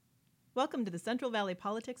Welcome to the Central Valley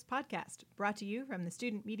Politics Podcast, brought to you from the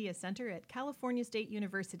Student Media Center at California State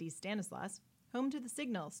University Stanislaus, home to The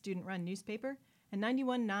Signal student-run newspaper, and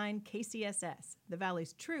 91.9 KCSS, the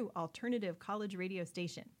Valley's true alternative college radio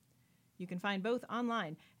station. You can find both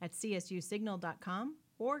online at csusignal.com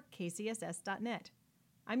or kcss.net.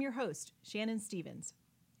 I'm your host, Shannon Stevens.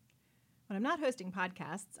 When I'm not hosting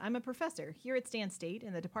podcasts, I'm a professor here at Stan State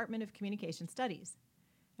in the Department of Communication Studies.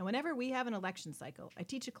 And whenever we have an election cycle, I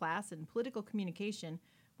teach a class in political communication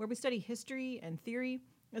where we study history and theory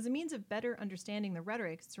as a means of better understanding the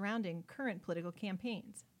rhetoric surrounding current political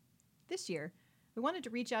campaigns. This year, we wanted to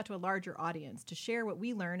reach out to a larger audience to share what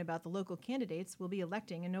we learn about the local candidates we'll be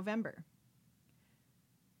electing in November.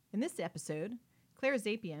 In this episode, Claire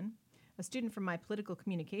Zapian, a student from my political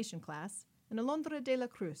communication class, and Alondra de la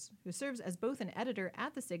Cruz, who serves as both an editor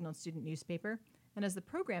at the Signal student newspaper and as the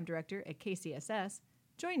program director at KCSS,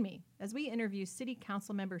 join me as we interview City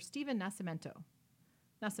Council member Steven Nascimento.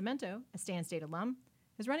 Nascimento, a Stan State alum,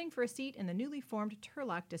 is running for a seat in the newly formed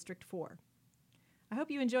Turlock District 4. I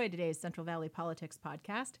hope you enjoyed today's Central Valley Politics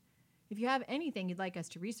podcast. If you have anything you'd like us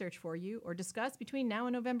to research for you or discuss between now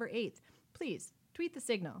and November 8th, please tweet the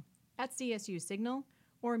Signal at CSU Signal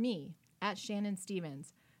or me at Shannon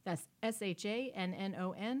Stevens. That's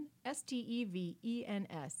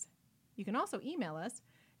ShannonStevens. You can also email us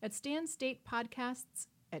at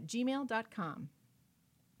stanstatepodcasts@gmail.com.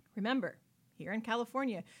 Remember, here in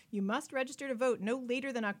California, you must register to vote no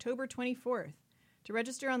later than October 24th. To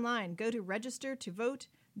register online, go to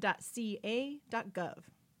registertovote.ca.gov.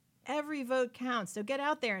 Every vote counts, so get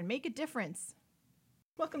out there and make a difference.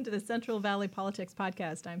 Welcome to the Central Valley Politics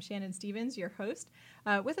Podcast. I'm Shannon Stevens, your host.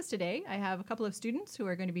 With us today, I have a couple of students who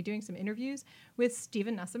are going to be doing some interviews with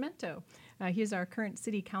Steven Nascimento. He is our current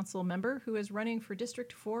City Council member who is running for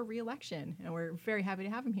District 4 re-election, and we're very happy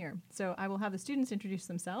to have him here. So I will have the students introduce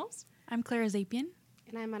themselves. I'm Claire Zapian.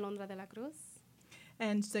 And I'm Alondra de la Cruz.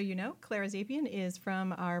 And so you know, Claire Zapian is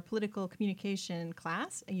from our political communication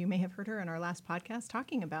class. You may have heard her in our last podcast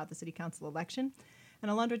talking about the City Council election. And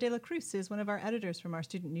Alondra de la Cruz is one of our editors from our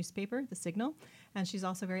student newspaper, The Signal, and she's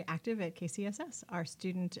also very active at KCSS, our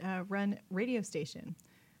student-run radio station.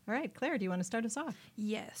 All right, Claire, do you want to start us off?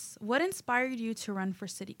 Yes. What inspired you to run for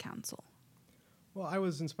City Council? Well, I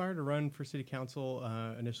was inspired to run for City Council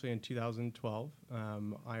initially in 2012.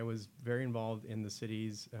 I was very involved in the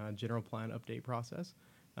city's general plan update process.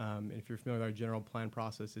 And if you're familiar with our general plan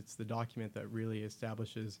process, it's the document that really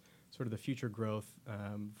establishes sort of the future growth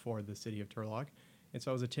for the city of Turlock. And so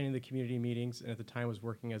I was attending the community meetings, and at the time was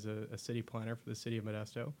working as a city planner for the city of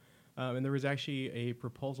Modesto. And there was actually a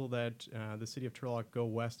proposal that the city of Turlock go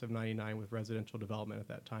west of 99 with residential development at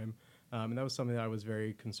that time. And that was something that I was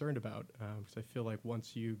very concerned about, because I feel like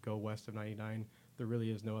once you go west of 99, there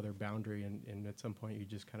really is no other boundary, and at some point you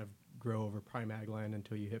just kind of grow over prime ag land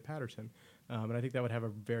until you hit Patterson. And I think that would have a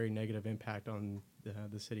very negative impact on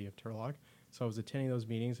the city of Turlock. So I was attending those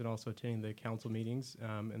meetings and also attending the council meetings,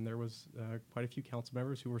 and there was quite a few council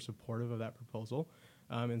members who were supportive of that proposal.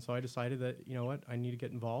 And so I decided that, you know what, I need to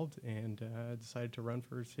get involved, and decided to run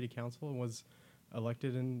for city council and was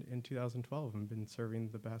elected in 2012 and been serving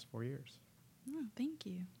the past 4 years. Oh, thank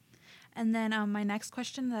you. And then my next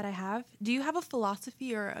question that I have, do you have a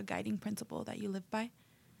philosophy or a guiding principle that you live by?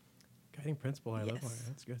 Guiding principle I live by.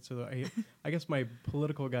 That's good. So I guess my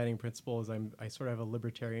political guiding principle is I sort of have a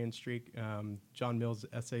libertarian streak. John Mill's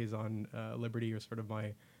essays on liberty are sort of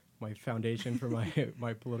my foundation for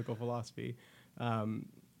my political philosophy.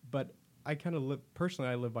 But I kind of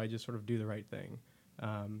personally I live by just sort of do the right thing.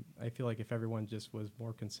 I feel like if everyone just was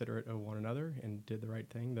more considerate of one another and did the right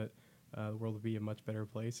thing, that the world would be a much better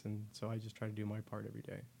place. And so I just try to do my part every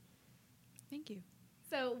day. Thank you.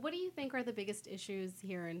 So what do you think are the biggest issues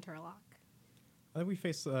here in Turlock? I think we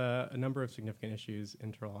face a number of significant issues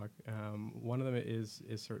in Turlock. One of them is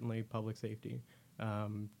certainly public safety.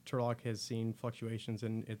 Turlock has seen fluctuations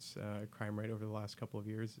in its crime rate over the last couple of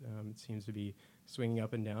years. It seems to be swinging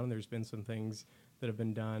up and down. There's been some things that have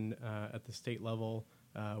been done at the state level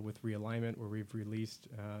with realignment, where we've released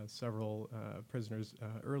several prisoners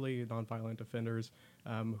early, nonviolent offenders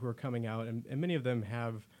who are coming out, and many of them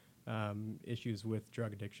have issues with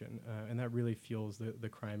drug addiction, and that really fuels the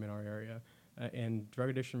crime in our area. And drug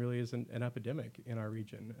addiction really is an epidemic in our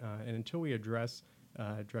region. And until we address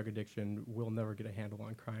drug addiction, we'll never get a handle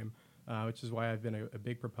on crime, which is why I've been a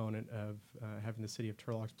big proponent of having the City of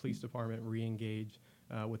Turlock's police department re-engage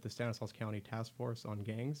with the Stanislaus County Task Force on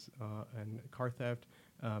gangs and car theft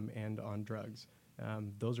and on drugs.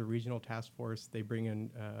 Those are regional task force. They bring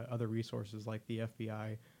in other resources like the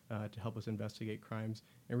FBI to help us investigate crimes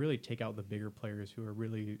and really take out the bigger players who are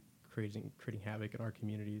really creating havoc in our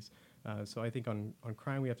communities. So I think on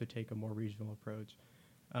crime, we have to take a more regional approach.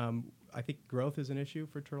 I think growth is an issue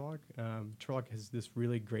for Turlock. Turlock has this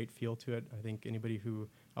really great feel to it. I think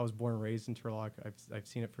I was born and raised in Turlock. I've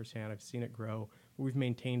seen it firsthand. I've seen it grow. We've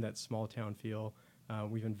maintained that small town feel.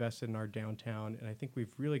 We've invested in our downtown, and I think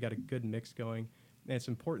we've really got a good mix going. And it's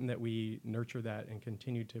important that we nurture that and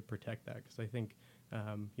continue to protect that, because I think,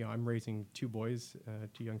 I'm raising two boys,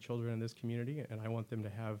 two young children in this community, and I want them to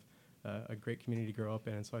have a great community to grow up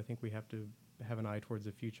in. And so I think we have to have an eye towards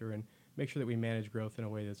the future and make sure that we manage growth in a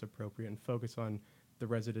way that's appropriate and focus on the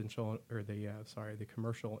residential or the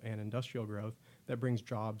commercial and industrial growth that brings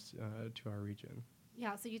jobs to our region.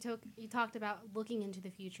 Yeah, so you talked about looking into the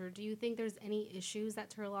future. Do you think there's any issues that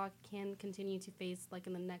Turlock can continue to face, like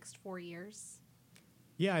in the next 4 years?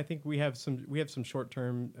 Yeah, I think we have some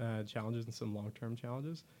short-term challenges and some long-term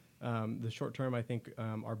challenges. The short term, I think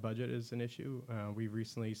our budget is an issue. We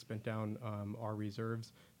recently spent down our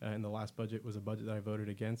reserves, and the last budget was a budget that I voted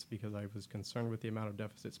against because I was concerned with the amount of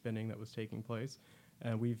deficit spending that was taking place.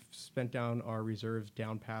 And we've spent down our reserves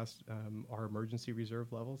down past our emergency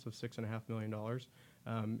reserve levels of $6.5 million.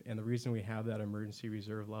 And the reason we have that emergency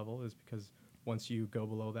reserve level is because once you go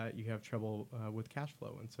below that, you have trouble with cash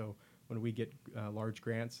flow. And so when we get large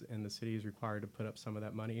grants and the city is required to put up some of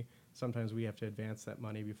that money, sometimes we have to advance that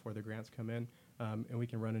money before the grants come in, and we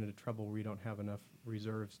can run into trouble where we don't have enough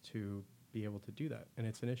reserves to be able to do that, and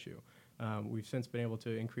it's an issue. We've since been able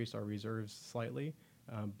to increase our reserves slightly,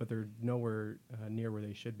 but they're nowhere near where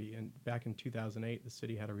they should be. And back in 2008, the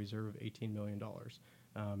city had a reserve of $18 million.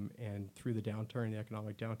 And through the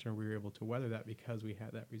economic downturn, we were able to weather that because we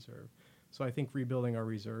had that reserve. So I think rebuilding our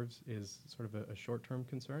reserves is sort of a short-term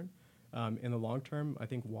concern. In the long term, I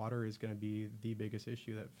think water is going to be the biggest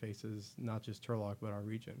issue that faces not just Turlock, but our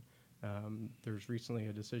region. There's recently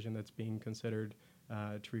a decision that's being considered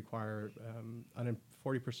to require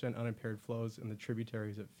 40% unimpaired flows in the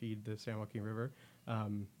tributaries that feed the San Joaquin River.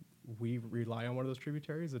 We rely on one of those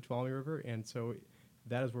tributaries, the Tuolumne River, and so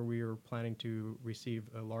that is where we are planning to receive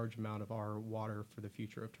a large amount of our water for the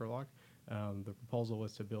future of Turlock. The proposal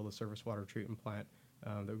was to build a surface water treatment plant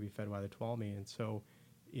that would be fed by the Tuolumne, and so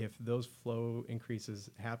if those flow increases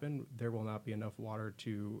happen, there will not be enough water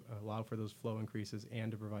to allow for those flow increases and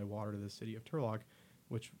to provide water to the city of Turlock,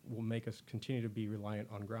 which will make us continue to be reliant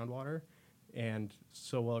on groundwater. And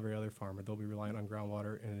so will every other farmer. They'll be reliant on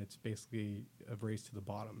groundwater, and it's basically a race to the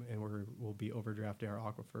bottom. And we'll be overdrafting our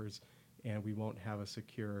aquifers, and we won't have a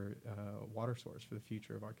secure water source for the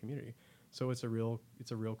future of our community. So it's a real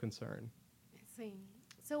concern. I see.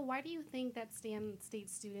 So why do you think that State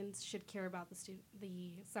students should care about the city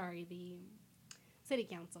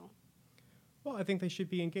council? Well, I think they should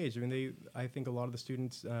be engaged. I think a lot of the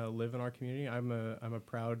students live in our community. I'm a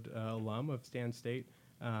proud alum of Stan State.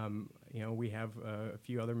 We have a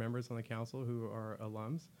few other members on the council who are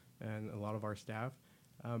alums, and a lot of our staff.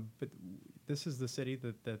 But this is the city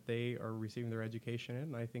that they are receiving their education in,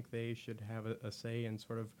 and I think they should have a say in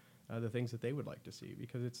sort of the things that they would like to see,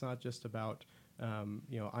 because it's not just about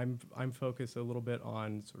I'm focused a little bit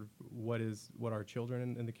on sort of what our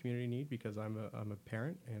children in the community need, because I'm a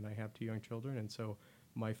parent and I have two young children, and so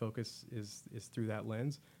my focus is through that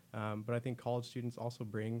lens. But I think college students also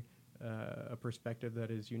bring a perspective that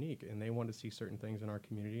is unique, and they want to see certain things in our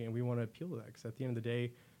community, and we want to appeal to that, because at the end of the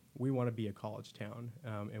day, we want to be a college town,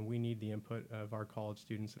 and we need the input of our college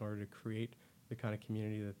students in order to create the kind of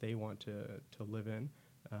community that they want to live in.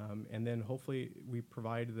 And then hopefully we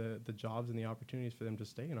provide the jobs and the opportunities for them to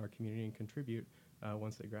stay in our community and contribute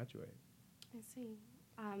once they graduate. I see.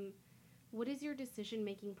 What is your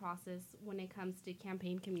decision-making process when it comes to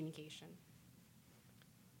campaign communication?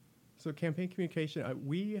 So campaign communication,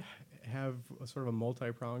 we have a sort of a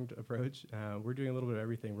multi-pronged approach. We're doing a little bit of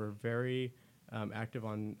everything. We're very active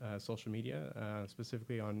on social media,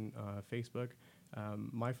 specifically on Facebook.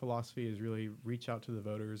 My philosophy is really reach out to the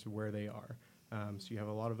voters where they are. So you have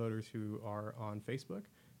a lot of voters who are on Facebook.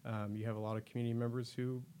 You have a lot of community members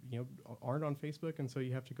who aren't on Facebook, and so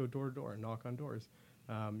you have to go door to door and knock on doors.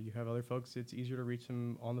 You have other folks, it's easier to reach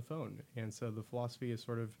them on the phone. And so the philosophy is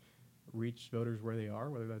sort of reach voters where they are,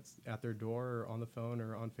 whether that's at their door or on the phone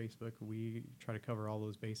or on Facebook. We try to cover all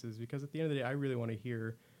those bases, because at the end of the day, I really want to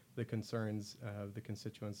hear the concerns of the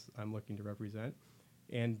constituents I'm looking to represent.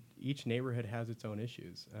 And each neighborhood has its own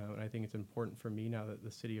issues. And I think it's important for me, now that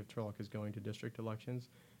the city of Turlock is going to district elections,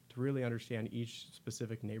 to really understand each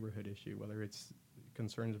specific neighborhood issue, whether it's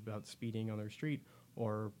concerns about speeding on their street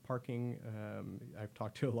or parking. I've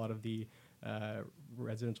talked to a lot of the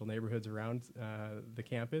residential neighborhoods around the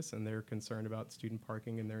campus, and they're concerned about student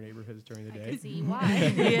parking in their neighborhoods during the I day. can see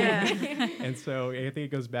why. Yeah. And so I think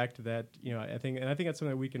it goes back to that. I think that's something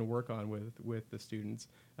that we can work on with the students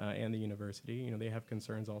and the university. They have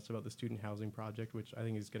concerns also about the student housing project, which I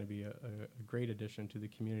think is going to be a great addition to the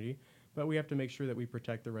community. But we have to make sure that we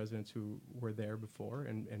protect the residents who were there before,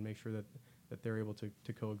 and make sure that they're able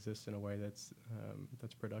to coexist in a way that's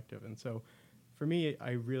productive. And so, for me,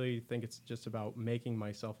 I really think it's just about making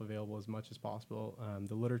myself available as much as possible.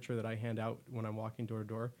 The literature that I hand out when I'm walking door to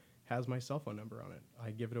door has my cell phone number on it. I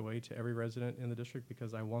give it away to every resident in the district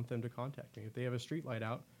because I want them to contact me. If they have a street light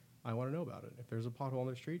out, I want to know about it. If there's a pothole on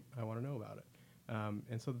their street, I want to know about it.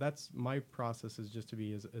 And so that's my process, is just to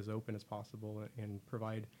be as open as possible and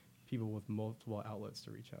provide people with multiple outlets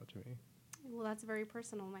to reach out to me. Well, that's very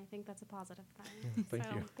personal, and I think that's a positive thing.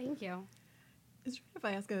 Thank you. Thank you. Is it right if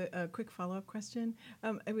I ask a quick follow-up question?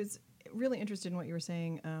 I was really interested in what you were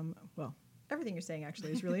saying. Well, everything you're saying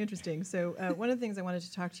actually is really interesting. So one of the things I wanted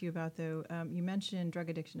to talk to you about, though, you mentioned drug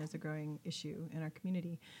addiction as a growing issue in our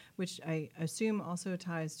community, which I assume also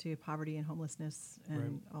ties to poverty and homelessness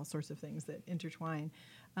and all sorts of things that intertwine.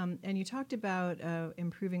 And you talked about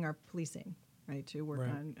improving our policing, right, to work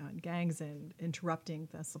on gangs and interrupting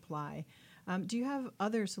the supply. Do you have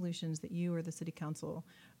other solutions that you or the city council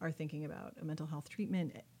are thinking about? A mental health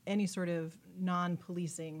treatment, any sort of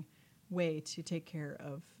non-policing way to take care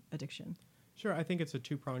of addiction? Sure, I think it's a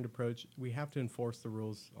two-pronged approach. We have to enforce the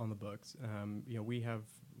rules on the books. We have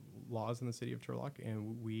laws in the city of Turlock,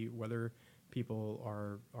 and whether people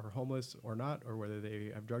are homeless or not, or whether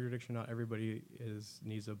they have drug addiction or not, everybody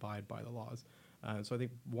needs to abide by the laws. So I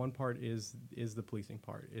think one part is the policing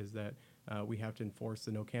part, is that we have to enforce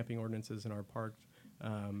the no camping ordinances in our parks,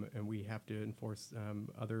 and we have to enforce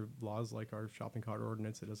other laws like our shopping cart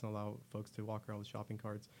ordinance that doesn't allow folks to walk around with shopping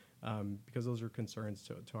carts, because those are concerns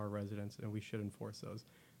to our residents, and we should enforce those.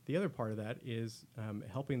 The other part of that is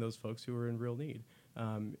helping those folks who are in real need.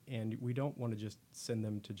 And we don't want to just send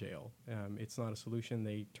them to jail. It's not a solution.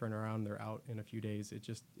 They turn around, they're out in a few days. It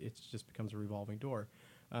just becomes a revolving door.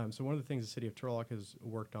 So one of the things the city of Turlock has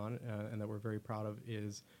worked on, and that we're very proud of,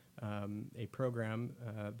 is a program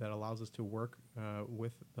that allows us to work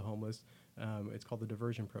with the homeless. It's called the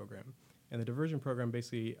Diversion Program. And the Diversion Program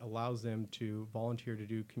basically allows them to volunteer to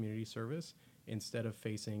do community service instead of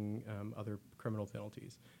facing other criminal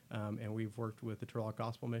penalties. And we've worked with the Turlock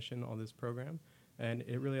Gospel Mission on this program. And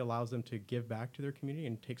it really allows them to give back to their community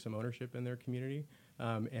and take some ownership in their community.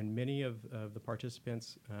 And many of the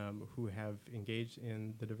participants who have engaged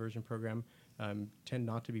in the diversion program tend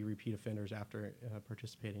not to be repeat offenders after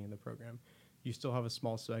participating in the program. You still have a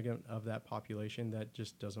small segment of that population that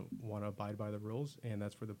just doesn't want to abide by the rules, and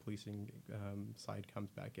that's where the policing side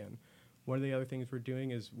comes back in. One of the other things we're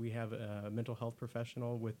doing is we have a mental health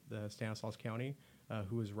professional with Stanislaus County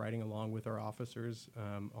who is riding along with our officers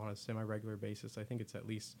on a semi-regular basis. I think it's at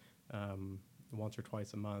least once or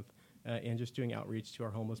twice a month, and just doing outreach to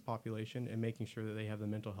our homeless population and making sure that they have the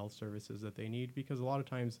mental health services that they need, because a lot of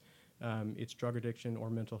times it's drug addiction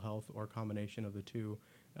or mental health or a combination of the two,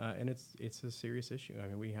 and it's a serious issue. I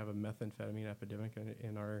mean, we have a methamphetamine epidemic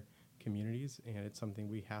in our communities, and it's something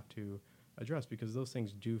we have to address, because those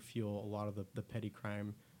things do fuel a lot of the petty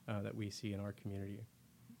crime that we see in our community.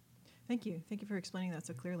 Thank you. Thank you for explaining that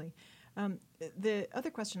so clearly. The other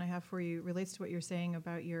question I have for you relates to what you're saying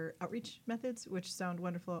about your outreach methods, which sound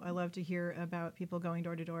wonderful. I love to hear about people going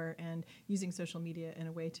door to door and using social media in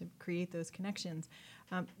a way to create those connections.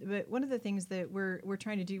 But one of the things that we're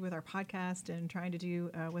trying to do with our podcast and trying to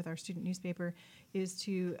do with our student newspaper is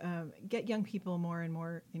to get young people more and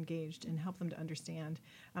more engaged and help them to understand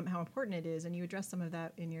how important it is. And you addressed some of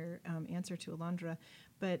that in your answer to Alondra.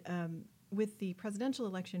 But with the presidential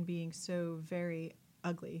election being so very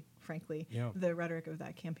ugly, frankly, the rhetoric of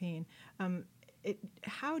that campaign,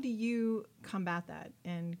 how do you combat that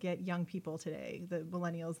and get young people today, the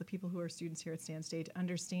millennials, the people who are students here at Stan State, to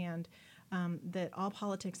understand that all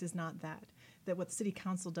politics is not that what the city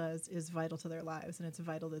council does is vital to their lives, and it's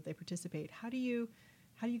vital that they participate? How do you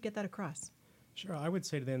get that across? Sure. I would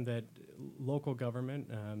say to them that local government,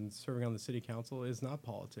 serving on the city council, is not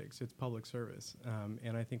politics. It's public service.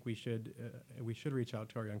 And I think we should reach out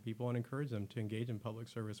to our young people and encourage them to engage in public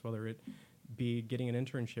service, whether it be getting an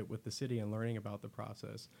internship with the city and learning about the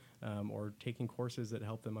process, or taking courses that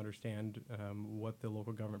help them understand what the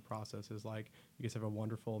local government process is like. You guys have a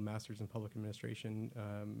wonderful Master's in Public Administration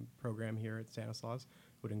program here at Stanislaus.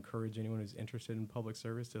 Would encourage anyone who's interested in public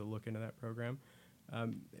service to look into that program.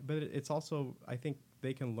 But it's also, I think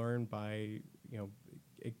they can learn by,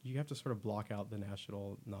 you have to sort of block out the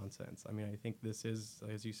national nonsense. I mean, I think this is,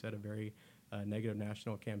 as you said, a very negative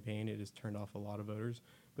national campaign. It has turned off a lot of voters,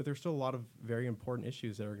 but there's still a lot of very important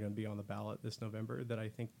issues that are going to be on the ballot this November that I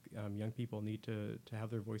think young people need to have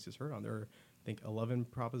their voices heard on. There are, I think, 11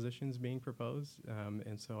 propositions being proposed,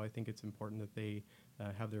 and so I think it's important that they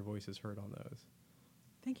have their voices heard on those.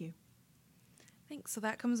 Thank you. Thanks. So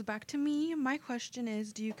that comes back to me. My question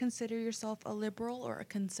is, do you consider yourself a liberal or a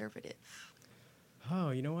conservative? Oh,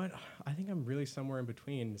 you know what? I think I'm really somewhere in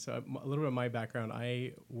between. So a little bit of my background,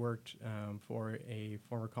 I worked for a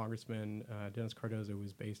former congressman, Dennis Cardozo, who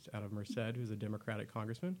was based out of Merced, who's a Democratic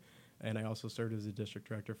congressman. And I also served as a district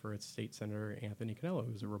director for its state senator, Anthony Canello,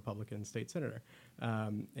 who's a Republican state senator.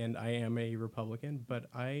 And I am a Republican, but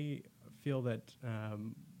I feel that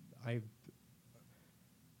I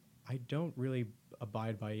don't really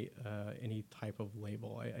abide by any type of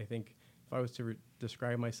label. I think if I was to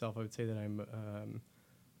describe myself, I would say that I'm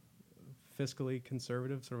fiscally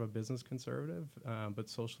conservative, sort of a business conservative, but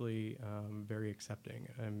socially very accepting.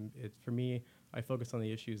 For me, I focus on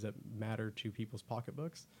the issues that matter to people's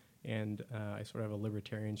pocketbooks, and I sort of have a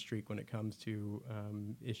libertarian streak when it comes to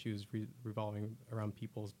issues revolving around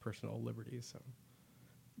people's personal liberties. So.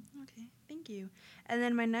 Okay, thank you. And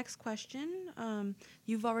then my next question,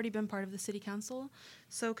 you've already been part of the city council,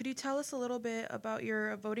 so could you tell us a little bit about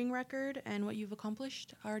your voting record and what you've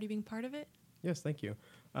accomplished already being part of it? Yes, thank you.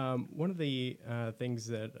 One of the things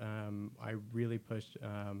that I really pushed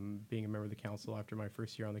being a member of the council after my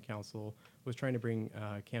first year on the council was trying to bring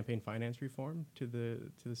campaign finance reform to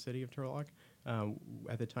the city of Turlock.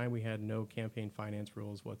 At the time, we had no campaign finance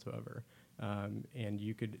rules whatsoever, and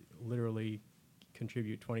you could literally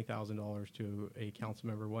contribute $20,000 to a council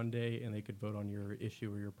member one day, and they could vote on your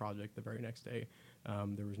issue or your project the very next day.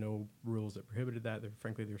 There was no rules that prohibited that.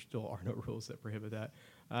 Frankly, there still are no rules that prohibit that.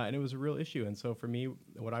 And it was a real issue. And so for me,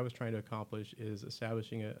 what I was trying to accomplish is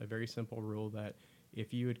establishing a very simple rule that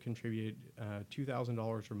if you had contributed $2,000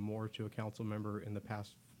 or more to a council member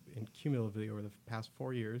cumulatively over the past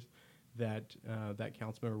 4 years, that that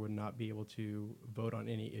council member would not be able to vote on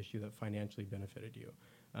any issue that financially benefited you.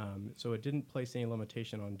 So it didn't place any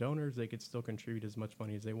limitation on donors. They could still contribute as much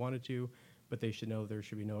money as they wanted to, but they should know there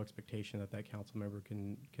should be no expectation that that council member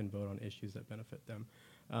can vote on issues that benefit them.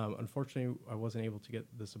 Unfortunately, I wasn't able to get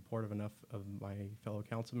the support of enough of my fellow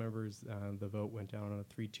council members. The vote went down on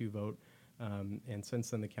a 3-2 vote, and since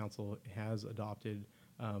then the council has adopted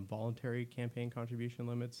voluntary campaign contribution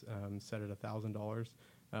limits set at $1,000.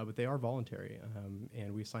 But they are voluntary,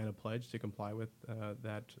 and we sign a pledge to comply with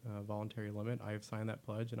that voluntary limit. I have signed that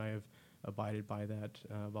pledge, and I have abided by that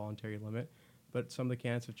voluntary limit. But some of the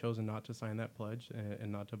candidates have chosen not to sign that pledge and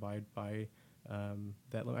not to abide by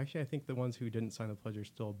that limit. Actually, I think the ones who didn't sign the pledge are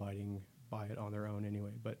still abiding by it on their own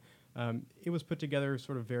anyway. But it was put together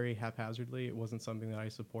sort of very haphazardly. It wasn't something that I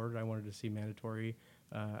supported. I wanted to see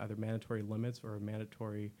either mandatory limits or a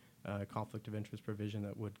mandatory conflict of interest provision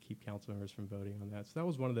that would keep council members from voting on that. So that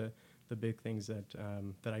was one of the big things that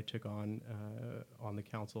I took on the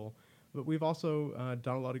council. But we've also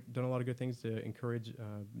done a lot of good things to encourage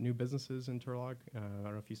new businesses in Turlock. I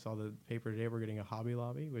don't know if you saw the paper today. We're getting a Hobby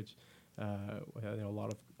Lobby, which a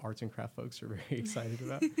lot of arts and craft folks are very excited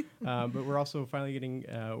about. But we're also finally getting.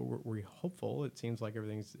 We're hopeful. It seems like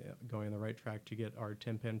everything's going on the right track to get our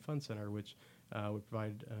Tin Pen Fun Center, which would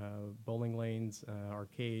provide bowling lanes,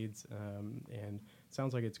 arcades, and it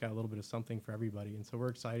sounds like it's got a little bit of something for everybody. And so we're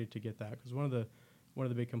excited to get that, because one of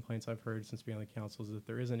the big complaints I've heard since being on the council is that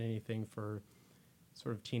there isn't anything for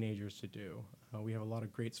sort of teenagers to do. We have a lot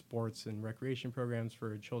of great sports and recreation programs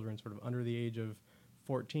for children sort of under the age of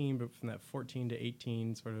 14, but from that 14 to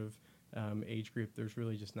 18 sort of age group, there's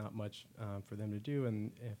really just not much for them to do.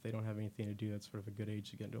 And if they don't have anything to do, that's sort of a good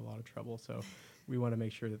age to get into a lot of trouble. So we want to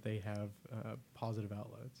make sure that they have positive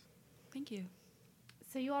outlets. Thank you.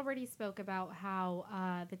 So you already spoke about how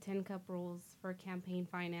the 10 Cup rules for campaign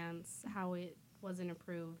finance, how it wasn't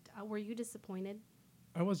approved. Were you disappointed?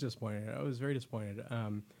 I was disappointed. I was very disappointed.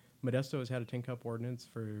 Modesto has had a 10 Cup ordinance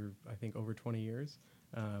for, I think, over 20 years.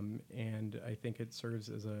 And I think it serves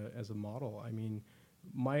as a model. I mean,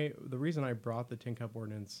 the reason I brought the Tin Cup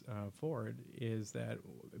ordinance forward is that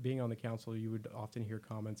being on the council, you would often hear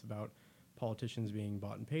comments about politicians being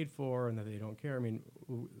bought and paid for and that they don't care. I mean,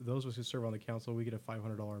 those of us who serve on the council, we get a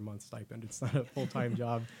 $500 a month stipend. It's not a full-time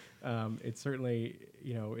job. It's certainly,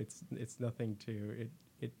 it's nothing to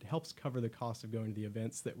it helps cover the cost of going to the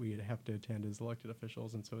events that we have to attend as elected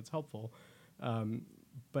officials, and so it's helpful.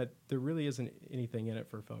 But there really isn't anything in it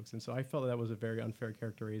for folks. And so I felt that was a very unfair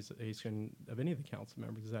characterization of any of the council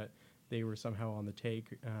members, that they were somehow on the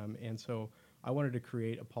take. And so I wanted to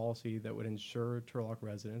create a policy that would ensure Turlock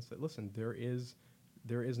residents that, listen, there is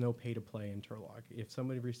no pay to play in Turlock. If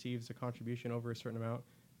somebody receives a contribution over a certain amount,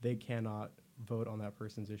 they cannot vote on that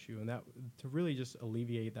person's issue, and that to really just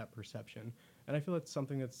alleviate that perception. And I feel it's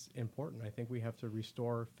something that's important. I think we have to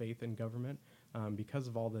restore faith in government because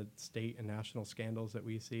of all the state and national scandals that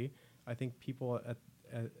we see. I think people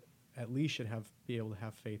at least should be able to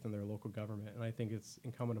have faith in their local government, and I think it's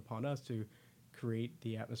incumbent upon us to create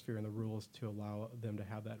the atmosphere and the rules to allow them to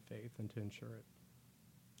have that faith and to ensure it.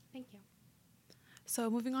 Thank you. So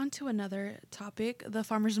moving on to another topic, the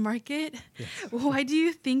farmers market. Yes. Why do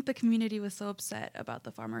you think the community was so upset about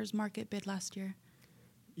the farmers market bid last year?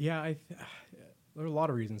 Yeah, there are a lot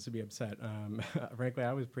of reasons to be upset. Frankly,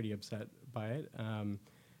 I was pretty upset by it.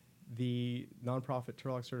 The nonprofit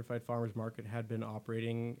Turlock Certified Farmers Market had been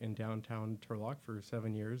operating in downtown Turlock for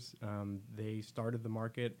 7 years. They started the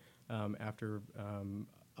market after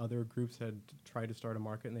other groups had tried to start a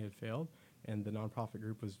market and they had failed. And the nonprofit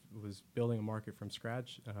group was building a market from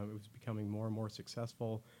scratch. It was becoming more and more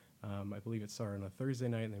successful. I believe it started on a Thursday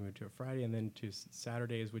night, and they moved to a Friday, and then to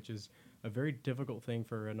Saturdays, which is a very difficult thing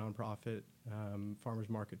for a nonprofit farmers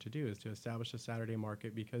market to do, is to establish a Saturday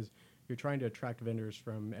market because you're trying to attract vendors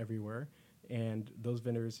from everywhere, and those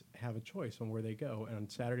vendors have a choice on where they go. And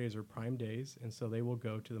Saturdays are prime days, and so they will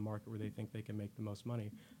go to the market where they think they can make the most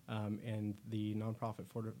money. And the nonprofit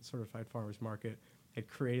certified farmers market had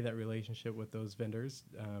created that relationship with those vendors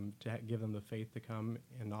to give them the faith to come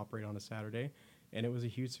and operate on a Saturday. And it was a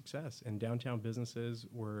huge success. And downtown businesses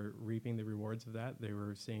were reaping the rewards of that. They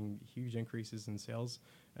were seeing huge increases in sales.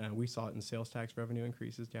 We saw it in sales tax revenue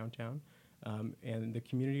increases downtown. And the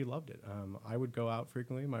community loved it. I would go out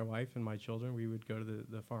frequently, my wife and my children, we would go to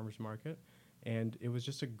the farmers market. And it was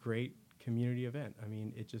just a great community event. I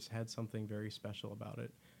mean, it just had something very special about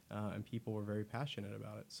it. And people were very passionate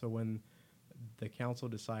about it. So when the council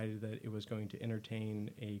decided that it was going to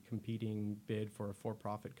entertain a competing bid for a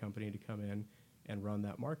for-profit company to come in and run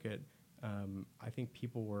that market, I think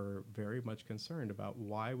people were very much concerned about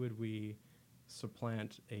why would we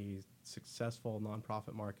supplant a successful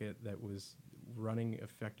nonprofit market that was running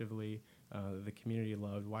effectively, the community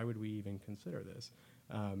loved. Why would we even consider this?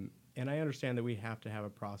 And I understand that we have to have a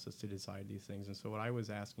process to decide these things. And so what I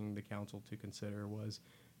was asking the council to consider was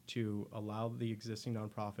to allow the existing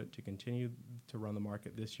nonprofit to continue to run the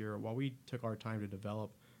market this year while we took our time to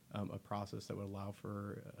develop a process that would allow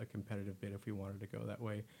for a competitive bid if we wanted to go that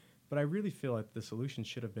way. But I really feel like the solution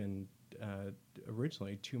should have been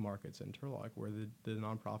originally 2 markets in Turlock, where the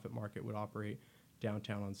nonprofit market would operate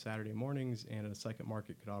downtown on Saturday mornings, and a second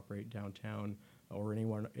market could operate downtown or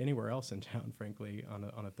anywhere else in town, frankly,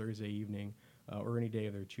 on a Thursday evening or any day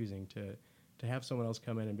of their choosing, to have someone else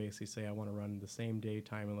come in and basically say, I want to run the same day,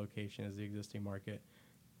 time, and location as the existing market.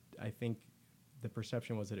 I think the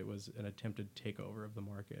perception was that it was an attempted takeover of the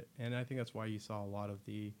market. And I think that's why you saw a lot of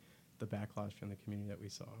the backlash from the community that we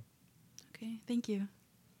saw. Okay, thank you.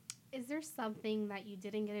 Is there something that you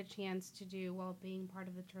didn't get a chance to do while being part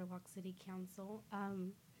of the Turlock City Council?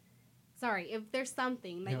 Sorry, if there's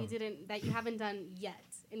something that that you haven't done yet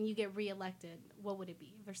and you get reelected, what would it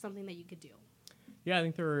be? If there's something that you could do? Yeah, I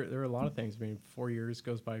think there are a lot of things. I mean, 4 years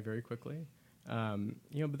goes by very quickly.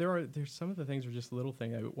 But there's some of the things are just little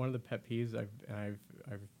things. One of the pet peeves I've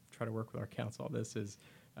tried to work with our council on this is,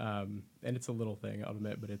 and it's a little thing, I'll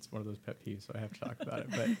admit, but it's one of those pet peeves, so I have to talk about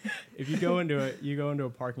it. But if you go into a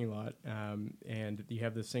parking lot, and you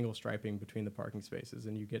have the single striping between the parking spaces,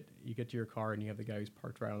 and you get to your car and you have the guy who's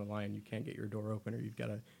parked right on the line, you can't get your door open, or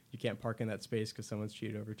you can't park in that space because someone's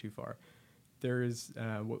cheated over too far. There is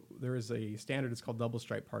a standard. It's called double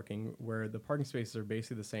stripe parking, where the parking spaces are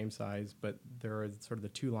basically the same size, but there are sort of the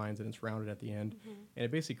 2 lines, and it's rounded at the end, and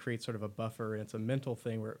it basically creates sort of a buffer. And it's a mental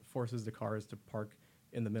thing where it forces the cars to park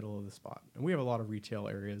in the middle of the spot. And we have a lot of retail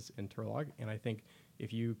areas in Turlock, and I think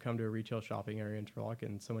if you come to a retail shopping area in Turlock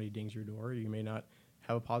and somebody dings your door, you may not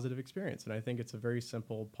have a positive experience. And I think it's a very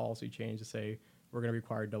simple policy change to say, we're going to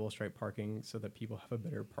require double stripe parking so that people have a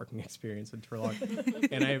better parking experience in Turlock.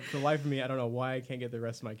 And for the life of me, I don't know why I can't get the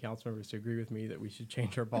rest of my council members to agree with me that we should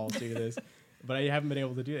change our policy to this. But I haven't been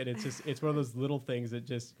able to do it. It's one of those little things that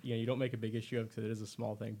just, you don't make a big issue of because it is a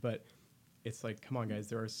small thing. But it's like, come on, guys,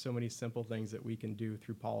 there are so many simple things that we can do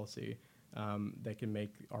through policy that can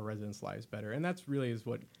make our residents' lives better. And that's really is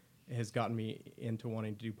what has gotten me into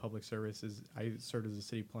wanting to do public services. I served as a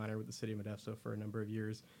city planner with the city of Modesto for a number of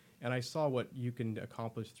years. And I saw what you can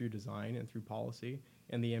accomplish through design and through policy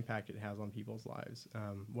and the impact it has on people's lives.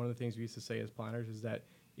 One of the things we used to say as planners is that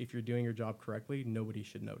if you're doing your job correctly, nobody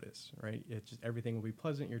should notice, right? It's just everything will be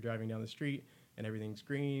pleasant. You're driving down the street and everything's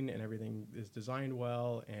green and everything is designed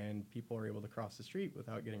well and people are able to cross the street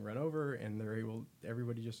without getting run over, and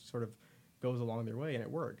everybody just sort of goes along their way and it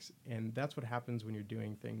works. And that's what happens when you're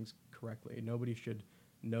doing things correctly. Nobody should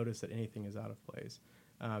notice that anything is out of place.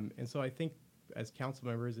 And so I think as council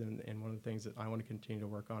members, and one of the things that I want to continue to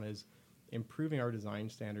work on is improving our design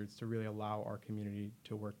standards to really allow our community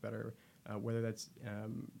to work better, whether that's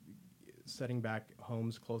setting back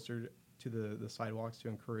homes closer to the sidewalks to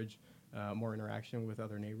encourage more interaction with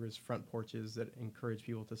other neighbors, front porches that encourage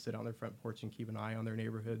people to sit on their front porch and keep an eye on their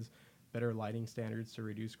neighborhoods, better lighting standards to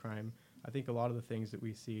reduce crime. I think a lot of the things that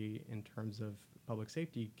we see in terms of public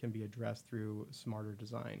safety can be addressed through smarter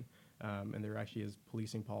design. And there actually is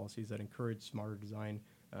policing policies that encourage smarter design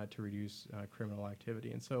to reduce criminal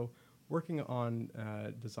activity. And so working on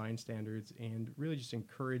design standards and really just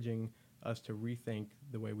encouraging us to rethink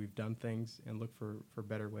the way we've done things and look for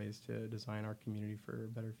better ways to design our community for a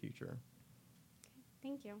better future.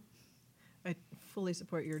 Thank you. I fully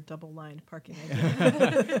support your double-lined parking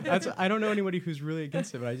idea. I don't know anybody who's really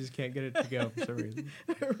against it, but I just can't get it to go for some reason.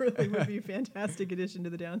 It really would be a fantastic addition to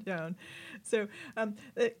the downtown. So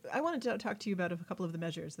I wanted to talk to you about a couple of the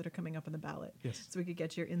measures that are coming up on the ballot. Yes. So we could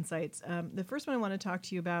get your insights. The first one I want to talk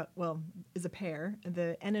to you about, is a pair,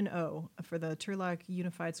 the N and O for the Turlock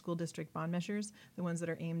Unified School District bond measures, the ones that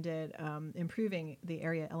are aimed at improving the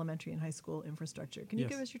area elementary and high school infrastructure. Can you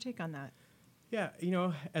give us your take on that? Yeah,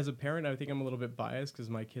 as a parent, I think I'm a little bit biased because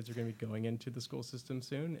my kids are going to be going into the school system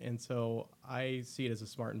soon. And so I see it as a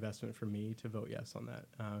smart investment for me to vote yes on that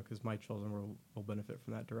because my children will benefit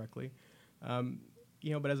from that directly.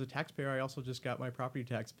 But as a taxpayer, I also just got my property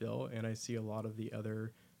tax bill, and I see a lot of the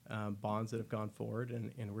other bonds that have gone forward,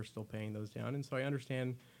 and we're still paying those down. And so I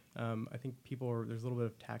understand, I think there's a little bit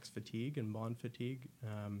of tax fatigue and bond fatigue.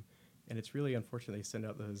 And it's really unfortunate they send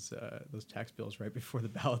out those tax bills right before the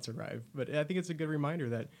ballots arrive. But I think it's a good reminder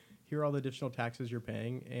that here are all the additional taxes you're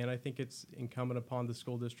paying. And I think it's incumbent upon the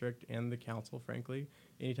school district and the council, frankly,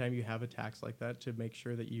 anytime you have a tax like that, to make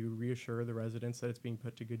sure that you reassure the residents that it's being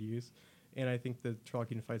put to good use. And I think the Turlock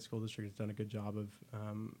Unified School District has done a good job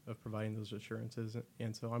of providing those assurances.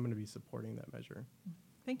 And so I'm going to be supporting that measure.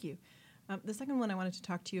 Thank you. The second one I wanted to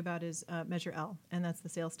talk to you about is Measure L, and that's the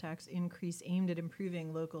sales tax increase aimed at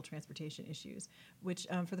improving local transportation issues, which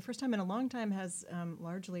for the first time in a long time has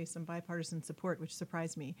largely some bipartisan support, which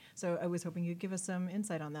surprised me. So I was hoping you'd give us some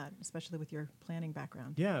insight on that, especially with your planning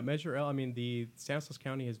background. Yeah, Measure L, the Stanislaus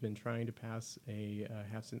County has been trying to pass a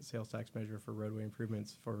half-cent sales tax measure for roadway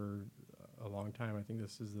improvements for a long time. I think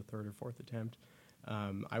this is the third or fourth attempt.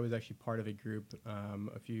 I was actually part of a group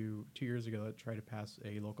 2 years ago that tried to pass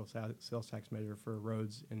a local sales tax measure for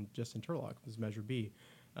roads in Turlock. It was Measure B.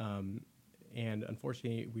 And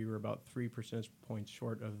unfortunately, we were about 3 percentage points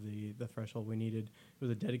short of the threshold we needed. It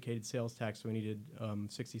was a dedicated sales tax, so we needed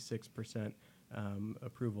 66%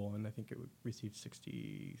 approval, and I think it received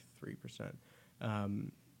 63%.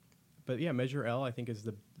 But yeah, Measure L, I think, is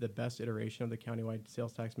the best iteration of the countywide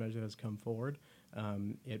sales tax measure that has come forward.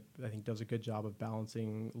 It, I think, does a good job of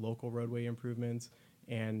balancing local roadway improvements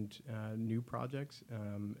and new projects.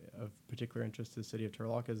 Of particular interest to the city of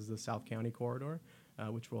Turlock is the South County Corridor,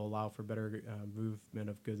 which will allow for better movement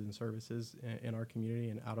of goods and services in our community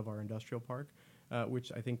and out of our industrial park,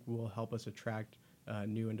 which I think will help us attract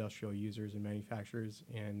new industrial users and manufacturers,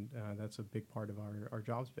 and that's a big part of our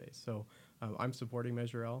job space. So I'm supporting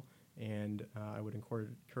Measure L, and I would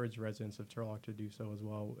encourage residents of Turlock to do so as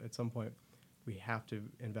well. At some point, we have to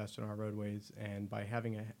invest in our roadways, and by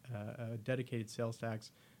having a dedicated sales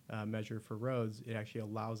tax measure for roads, it actually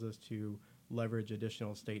allows us to leverage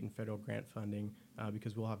additional state and federal grant funding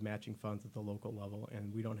because we'll have matching funds at the local level,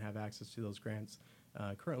 and we don't have access to those grants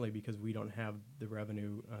currently because we don't have the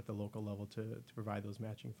revenue at the local level to provide those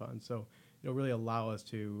matching funds. So it'll really allow us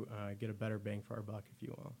to get a better bang for our buck, if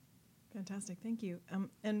you will. Fantastic. Thank you.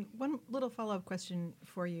 And one little follow-up question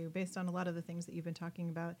for you, based on a lot of the things that you've been talking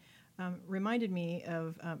about, reminded me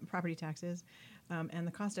of property taxes and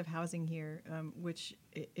the cost of housing here, which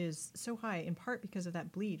is so high, in part because of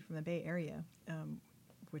that bleed from the Bay Area,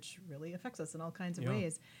 which really affects us in all kinds of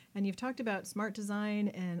ways. And you've talked about smart design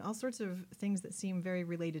and all sorts of things that seem very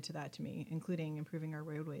related to that to me, including improving our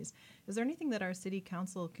roadways. Is there anything that our city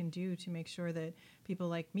council can do to make sure that people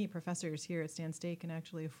like me, professors here at Stan State, can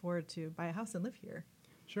actually afford to buy a house and live here?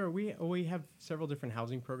 Sure. We have several different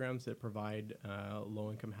housing programs that provide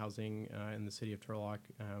low-income housing in the city of Turlock.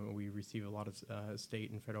 We receive a lot of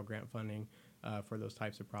state and federal grant funding for those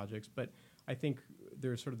types of projects. But I think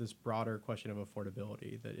there's sort of this broader question of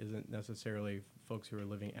affordability that isn't necessarily folks who are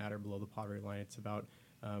living at or below the poverty line. It's about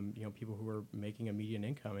people who are making a median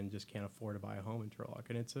income and just can't afford to buy a home in Turlock.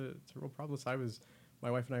 And it's a real problem. My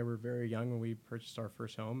wife and I were very young when we purchased our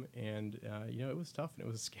first home, and it was tough and it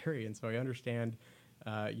was scary. And so I understand.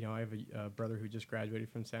 I have a brother who just graduated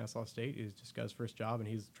from Stanislaus State. He's just got his first job, and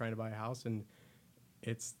he's trying to buy a house, and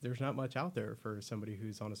there's not much out there for somebody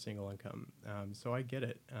who's on a single income. So I get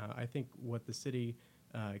it. I think what the city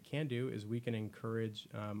can do is we can encourage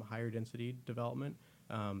higher density development,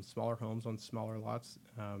 smaller homes on smaller lots.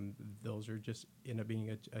 Those are just end up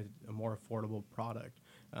being a more affordable product.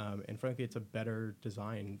 And frankly, it's a better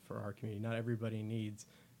design for our community. Not everybody needs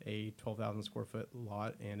a 12,000 square foot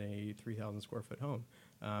lot and a 3,000 square foot home.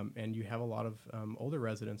 And you have a lot of older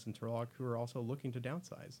residents in Turlock who are also looking to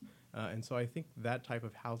downsize. And so I think that type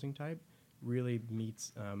of housing type really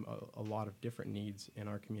meets a lot of different needs in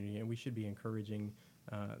our community, and we should be encouraging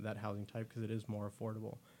that housing type because it is more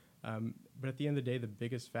affordable. But at the end of the day, the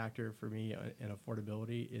biggest factor for me in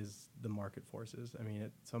affordability is the market forces. I mean,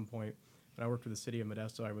 at some point, when I worked with the city of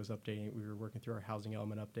Modesto, we were working through our housing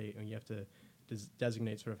element update, and you have to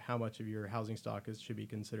designate sort of how much of your housing stock should be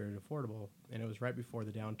considered affordable. And it was right before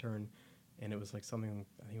the downturn, and it was like something,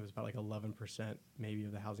 I think it was about like 11% maybe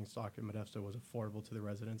of the housing stock in Modesto was affordable to the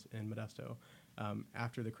residents in Modesto.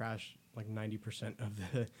 After the crash, like 90%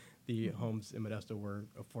 of the homes in Modesto were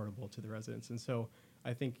affordable to the residents. And so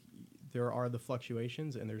I think there are the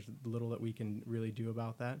fluctuations, and there's little that we can really do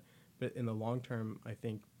about that. But in the long term, I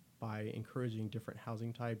think by encouraging different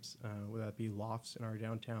housing types, whether that be lofts in our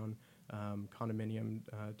downtown, condominium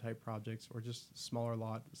type projects, or just smaller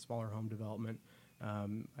home development,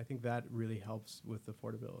 I think that really helps with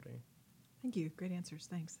affordability. Thank you. Great answers.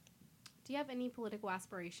 Thanks. Do you have any political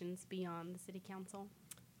aspirations beyond the city council?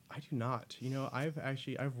 I do not.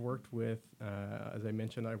 I've worked with, as I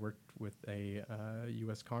mentioned, I worked with a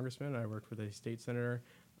U.S. congressman. I worked with a state senator.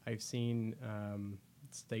 I've seen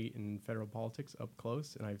state and federal politics up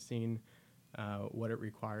close, and I've seen what it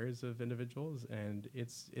requires of individuals, and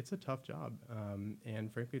it's a tough job.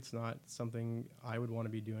 And frankly, it's not something I would want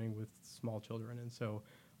to be doing with small children. And so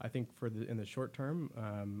I think in the short term,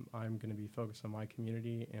 I'm going to be focused on my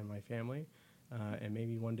community and my family. And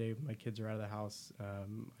maybe one day when my kids are out of the house,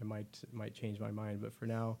 I might change my mind. But for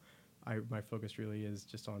now, my focus really is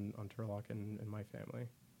just on Turlock and my family.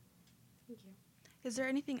 Thank you. Is there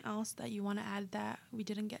anything else that you want to add that we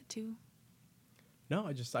didn't get to? No,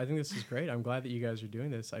 I think this is great. I'm glad that you guys are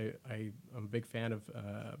doing this. I'm a big fan of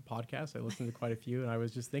podcasts. I listen to quite a few, and I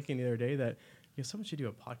was just thinking the other day that someone should do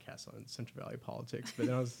a podcast on Central Valley politics. But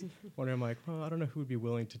then I was wondering, I'm like, well, I don't know who would be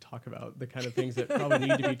willing to talk about the kind of things that probably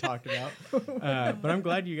need to be talked about. But I'm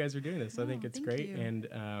glad you guys are doing this. I think it's great. You. And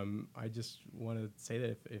I just want to say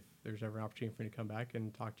that if there's ever an opportunity for me to come back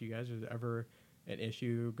and talk to you guys, or there's ever an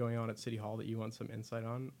issue going on at City Hall that you want some insight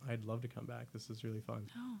on, I'd love to come back. This is really fun.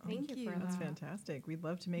 Oh, Thank you for That's that. fantastic. We'd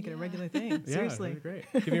love to make it a regular thing. Seriously. Yeah, great.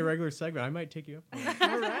 Give me a regular segment. I might take you up on it.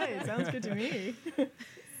 All right. Sounds good to me.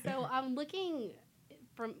 So I'm looking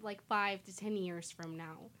from like 5 to 10 years from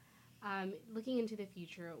now, looking into the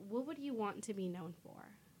future, what would you want to be known for?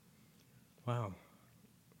 Wow.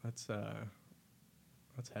 That's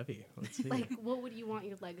heavy. Let's see. Like, what would you want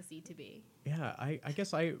your legacy to be? Yeah, I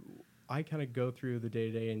guess I kind of go through the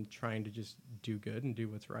day-to-day and trying to just do good and do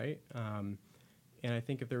what's right. And I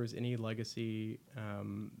think if there was any legacy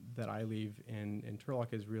that I leave in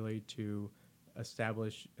Turlock is really to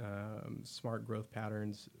establish smart growth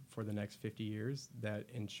patterns for the next 50 years that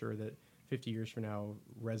ensure that 50 years from now,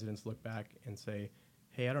 residents look back and say,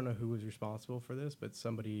 hey, I don't know who was responsible for this, but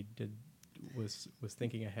somebody was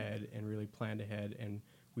thinking ahead and really planned ahead, and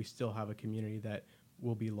we still have a community that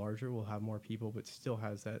will be larger, we'll have more people, but still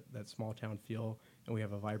has that small town feel, and we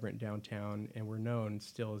have a vibrant downtown, and we're known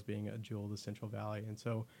still as being a jewel of the Central Valley. And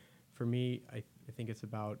so for me, I think it's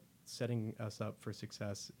about setting us up for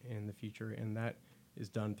success in the future, and that is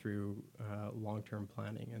done through long-term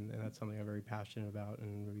planning, and that's something I'm very passionate about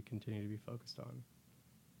and we continue to be focused on.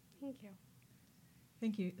 Thank you.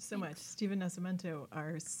 Thank you so much. Stephen Nascimento,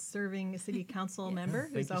 our serving city council member,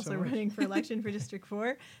 Thank who's you so also much. running for election for District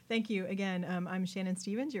 4. Thank you again. I'm Shannon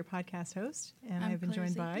Stevens, your podcast host, and I've been Claire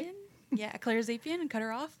joined by... Zapien. Yeah, Claire Zapien, and cut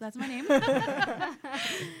her off. That's my name.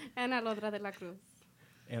 Ana Lodra de la Cruz.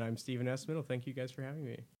 And I'm Stephen Nascimento. Thank you guys for having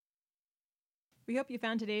me. We hope you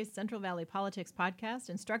found today's Central Valley Politics podcast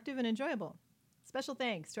instructive and enjoyable. Special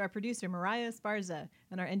thanks to our producer, Mariah Esparza,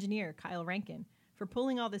 and our engineer, Kyle Rankin, for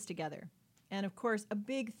pulling all this together. And of course, a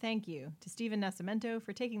big thank you to Stephen Nascimento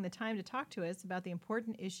for taking the time to talk to us about the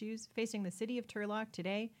important issues facing the city of Turlock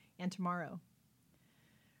today and tomorrow.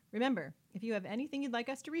 Remember, if you have anything you'd like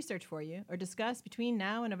us to research for you or discuss between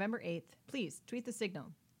now and November 8th, please tweet the signal.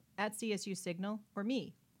 at CSU Signal, or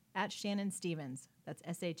me, at Shannon Stevens. That's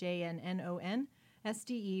SHANNON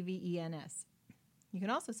STEVENS. You can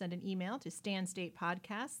also send an email to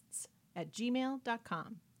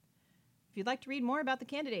stanstatepodcasts@gmail.com. If you'd like to read more about the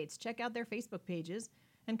candidates, check out their Facebook pages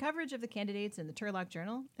and coverage of the candidates in the Turlock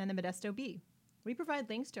Journal and the Modesto Bee. We provide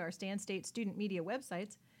links to our Stan State student media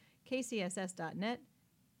websites, kcss.net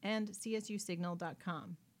and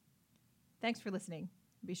csusignal.com. Thanks for listening.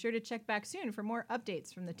 Be sure to check back soon for more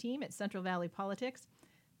updates from the team at Central Valley Politics.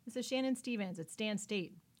 This is Shannon Stevens at Stan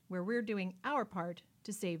State, where we're doing our part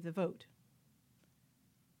to save the vote.